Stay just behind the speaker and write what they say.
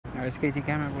Alright, Casey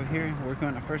camera, we're here working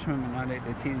on the First Amendment audit.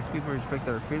 They see these people respect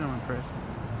their freedom of press.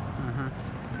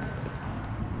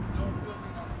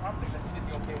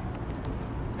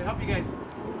 Can I help you guys?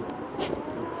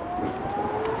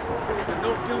 There's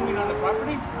no filming on the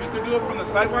property. You could do it from the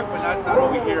sidewalk, but not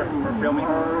over here for filming.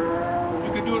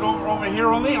 You could do it over here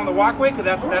only on the walkway, because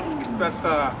that's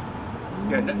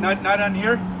yeah, not on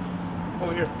here.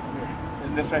 Over here,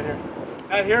 and this right here.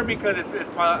 Not here because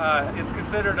it's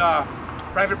considered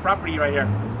private property right here.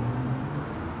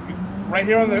 Right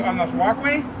here on this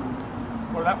walkway,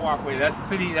 or that walkway. That's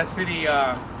city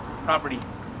property.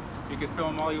 You can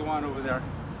film all you want over there.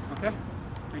 Okay?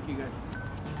 Thank you guys.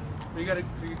 So you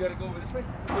gotta go over this way.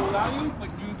 We'll allow you, but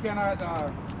you cannot.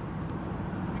 Let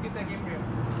me get that game here.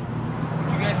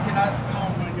 But you guys cannot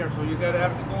film right here, so you gotta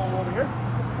have to go over here.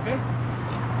 Okay?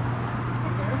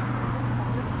 Over here.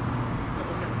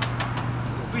 Over here.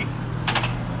 Please.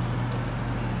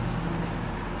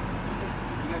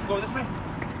 You guys go this way.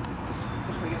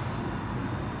 This way, guys.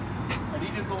 I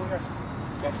need you to go over here,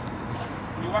 guys.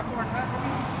 Can you walk over to that for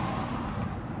me?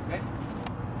 Guys,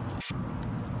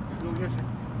 over here, sir.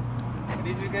 I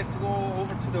need you guys to go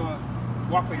over to the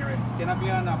walkway area. You cannot be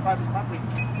on private property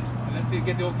unless you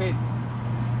get the okay.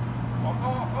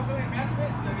 Also, in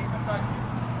management, then you come back.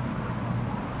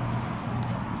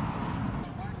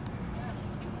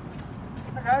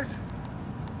 Hi guys.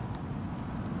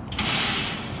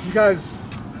 You guys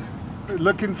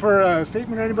looking for a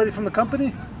statement or anybody from the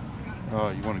company?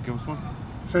 You want to give us one?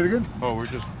 Say it again. Oh, we're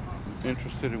just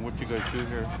interested in what you guys do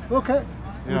here. Okay.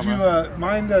 Yeah, would you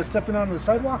mind stepping onto the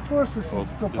sidewalk for us? This is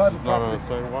still private property. Not a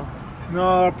sidewalk? No,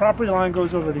 our property line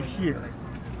goes over to here.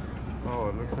 Oh,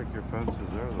 it looks like your fence is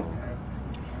there though.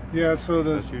 Yeah, so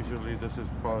this is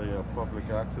probably a public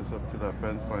access up to that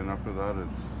fence line. After that,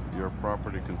 it's your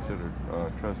property considered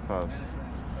trespass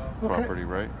property,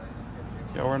 right?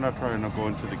 Yeah, we're not trying to go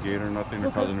into the gate or nothing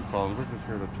or cause any problems. We're just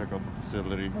here to check out the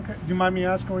facility. Okay. Do you mind me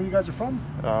asking where you guys are from?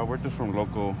 We're just from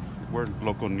local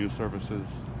news services.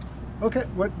 Okay.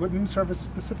 What news service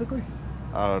specifically?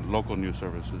 Local news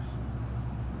services.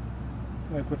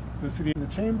 Like with the city and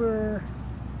the chamber?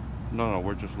 No,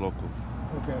 we're just local.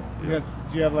 Okay. Yeah.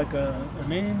 Do you have like a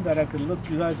name that I could look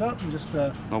you guys up and just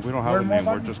No, we don't have a name.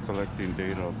 We're just collecting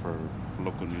data for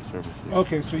local news services.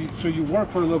 Okay, so you work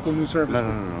for a local news service?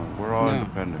 No. We're all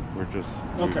independent. We're just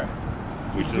okay.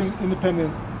 We just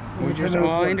independent. We're just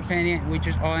all independent. We're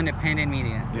just all independent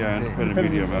media. Yeah,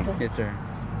 independent media, man. Okay. Yes, sir.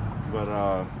 But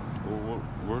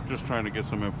we're just trying to get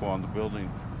some info on the building.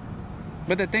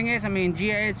 But the thing is, I mean,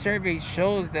 GIS survey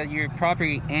shows that your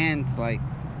property ends like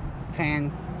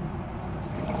 7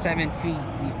 feet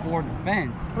before the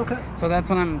fence. Okay. So that's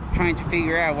what I'm trying to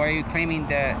figure out. Why are you claiming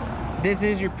that this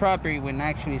is your property when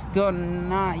actually it's still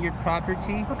not your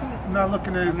property? Okay. I'm not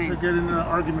looking to get in an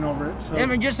argument over it. So. Yeah,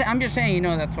 I'm just saying, you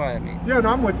know, that's why I mean. Yeah, no,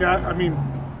 I'm with you. I mean,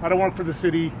 I don't work for the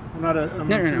city. I'm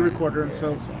a city recorder, and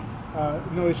so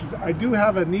no issues. I do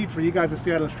have a need for you guys to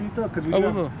stay out of the street though, because we do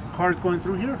have cars going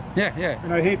through here. Yeah.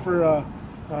 And I hate for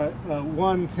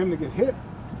him to get hit.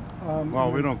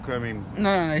 Well, we don't. I mean,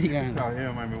 no, you can't tell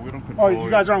him. I mean, we don't control. Oh, you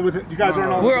guys aren't with it. You guys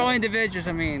aren't all. We're all individuals.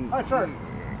 I mean. Hi, sir.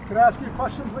 Can I ask you a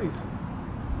question, please?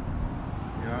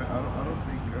 Yeah, I don't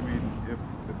think. I mean, if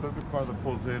there's a car that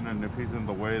pulls in and if he's in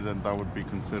the way, then that would be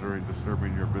considering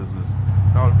disturbing your business.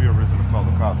 That would be a reason to call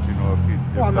the cops. You know, if he.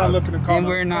 Well, I'm not looking to call. And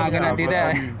we're not gonna do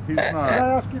that. I mean, he's not. Can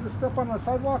I ask you to step on the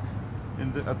sidewalk?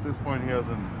 At this point, he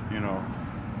hasn't,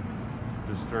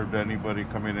 disturbed anybody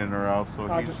coming in or out, so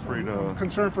he's free to. I'm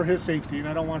concerned for his safety, and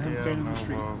I don't want him staying in the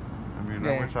street. Well, I mean,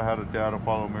 I wish I had a dad to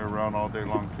follow me around all day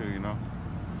long too,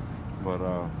 But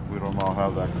we don't all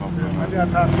have that comfort. My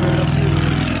dad passed away up here.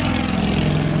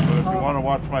 But if you want to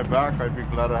watch my back, I'd be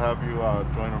glad to have you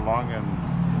join along and.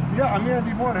 Yeah, I mean, I'd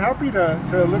be more than happy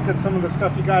to look at some of the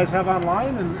stuff you guys have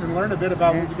online and learn a bit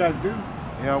about what you guys do.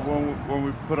 Yeah, when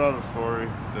we put out a story,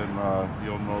 then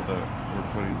you'll know that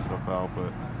we're putting stuff out.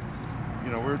 But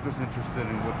we're just interested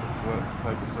in what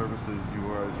type of services you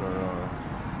guys are,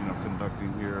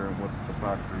 conducting here, and what's the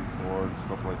factory for, and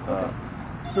stuff like that.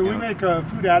 Okay. So we make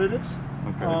food additives.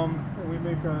 Okay. We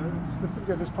make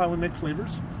specifically at this point we make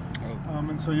flavors.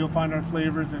 And so you'll find our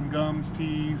flavors in gums,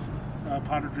 teas,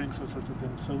 powdered drinks, those sorts of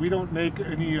things. So we don't make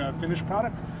any finished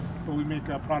product, but we make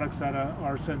products that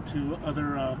are sent to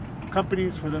other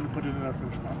companies for them to put in our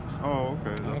finished products. Oh,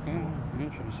 okay. Okay,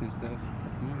 interesting stuff.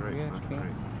 Great. That's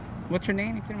great. What's your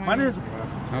name? If you don't mind? My name is.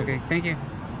 Okay, thank you.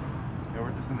 Yeah,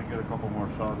 we're just gonna get a couple more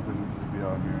shots and we should be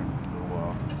out here in a little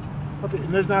while. Okay,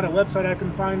 and there's not a website I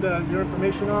can find your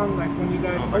information on, like when you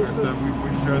guys post this? Like I said,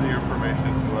 we share the information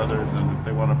to others, and if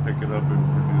they want to pick it up and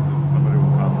produce it, somebody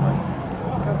will contact you.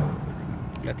 Okay.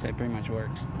 That's it. Pretty much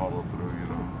works. follow through, you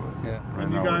know. But Yeah. right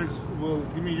And you now guys will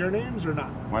give me your names or not?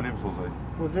 my name's Jose.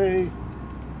 Jose,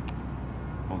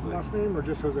 Jose. last name or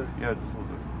just Jose? Yeah, just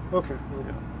Jose. Okay. Well,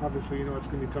 Yeah. obviously, you know it's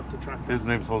going to be tough to track. His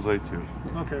name's Jose too.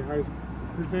 Okay.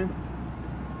 His name?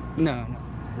 No.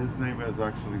 His name is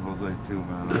actually Jose too,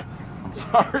 man. I'm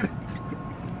sorry.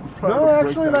 No,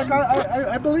 actually, like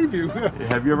I believe you.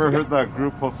 Have you ever heard that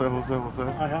group Jose Jose Jose?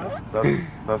 I have.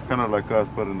 That's kind of like us,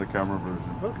 but in the camera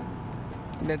version.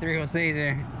 The Okay. 3 Jose's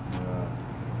there. Yeah.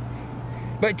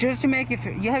 But just to make it,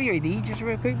 you have your ID just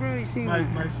real quick, bro. You see? My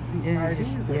yeah, ID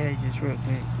just, is there. yeah, just real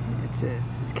quick. It's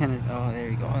kind of. Oh, there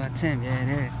you go. Oh, that's him. Yeah, it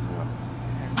is. Yeah.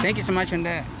 Thank you so much on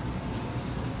that.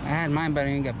 I had mine, but I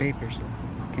ain't got paper, so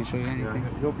can't show you Yeah, anything.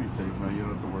 he'll be safe, man. You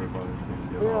don't have to worry about anything.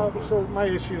 Yeah. So my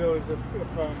issue though is if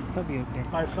He'll be okay.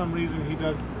 by some reason he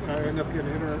does end up getting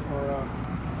hit or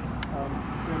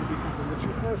then it becomes an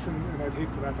issue for us, and I'd hate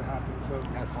for that to happen. So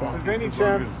That's if there's sad. any As long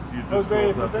chance, as you Jose, disclose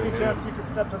if there's that any to chance him. you could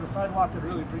step to the sidewalk, I'd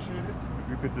really appreciate it. If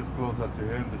you could disclose that to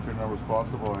him, that you're not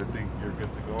responsible, I think you're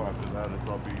good to go. After that, it's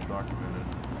all being documented.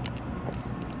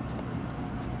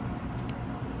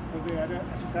 Jose,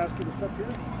 I'd just ask you to step here,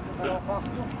 if at all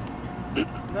possible.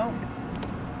 No?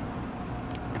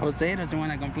 Jose doesn't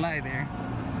want to comply there.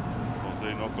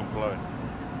 Jose, no comply.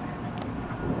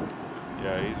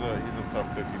 Yeah, he's a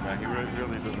tough cookie, man. He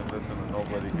really doesn't listen to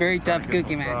nobody. Very He's trying tough to get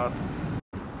cookie, some man. shots.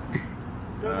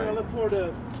 So I look forward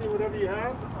to seeing whatever you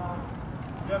have. Do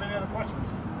you have any other questions?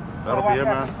 That'll Follow be it, up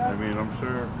man. after this, I mean, I'm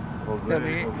sure That'll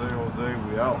be it. Jose,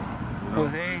 we out. You know?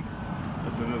 Jose.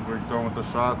 As soon as we're done with the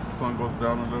shots, the sun goes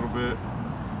down a little bit,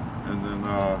 and then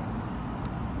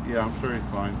yeah, I'm sure he's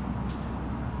fine.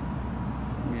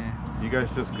 Yeah. You guys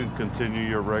just can continue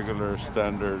your regular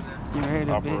standard You heard it,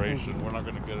 operation. We're not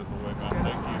gonna get in the way, man. Thank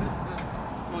you.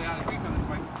 Oh, yeah, I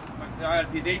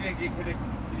think they didn't get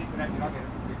connected. I'll get it.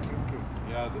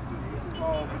 Yeah, this is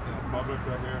all open to the public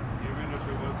right here. Even if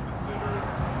it was considered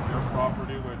your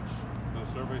property, which the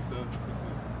survey says this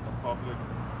is a public,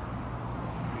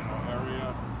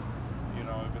 area.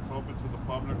 If it's open to the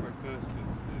public like this,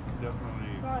 it's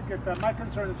definitely. I get that. My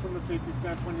concern is from a safety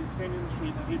standpoint. He's standing in the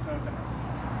street and I hate for that to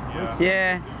happen.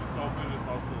 Yeah. If it's open, it's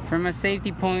also. From a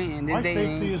safety point, and My then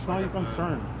safety is not your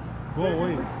concern. Go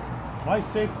away. My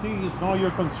safety is not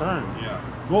your concern. Yeah.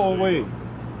 Go away. The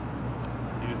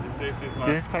safety is not.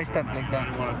 Let's play stuff like I that.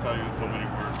 don't want to tell you so many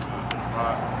words, but it's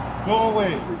not. Go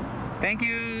away. Thank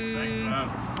you. Thanks, man.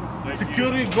 Thank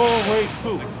Security, you. go away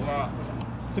too. Thanks a lot.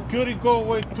 Security, go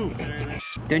away too.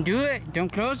 Don't do it.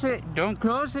 Don't close it. Don't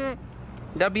close it.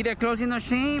 They'll be there closing no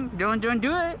shame. Don't do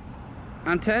it.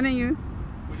 I'm telling you.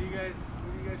 What do you guys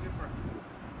here for?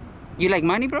 You like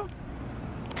money, bro? What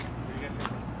do you guys here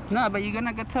for? No, but you're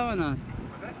gonna go tell them.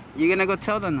 What's that? You're gonna go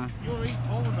tell them. You already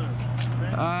told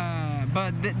us.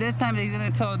 But this time they're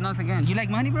gonna tell us again. You like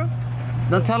money, bro?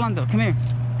 Don't tell them though. Come here.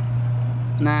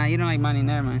 Nah, you don't like money.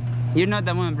 Never mind. You're not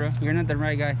the one, bro. You're not the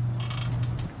right guy.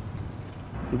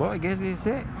 Well, I guess that's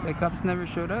it. The cops never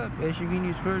showed up. SUV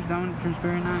news first, down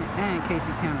transparent 9, and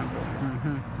Casey Counter, bro.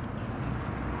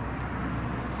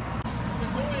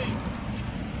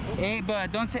 Hey,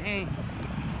 but don't say hey.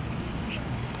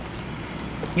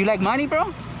 You like money,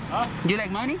 bro? Huh? You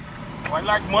like money? I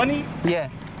like money? Yeah.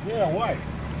 Yeah, why?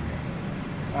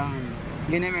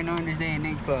 You never know in this day and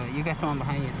age, but you got someone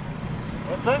behind you.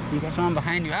 What's that? You got someone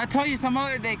behind you. I'll tell you some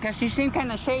other day, cause she seemed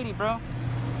kind of shady, bro.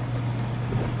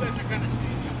 You guys are kind of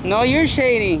shady. No, you're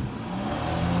shady.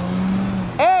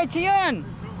 Hey, Chillon!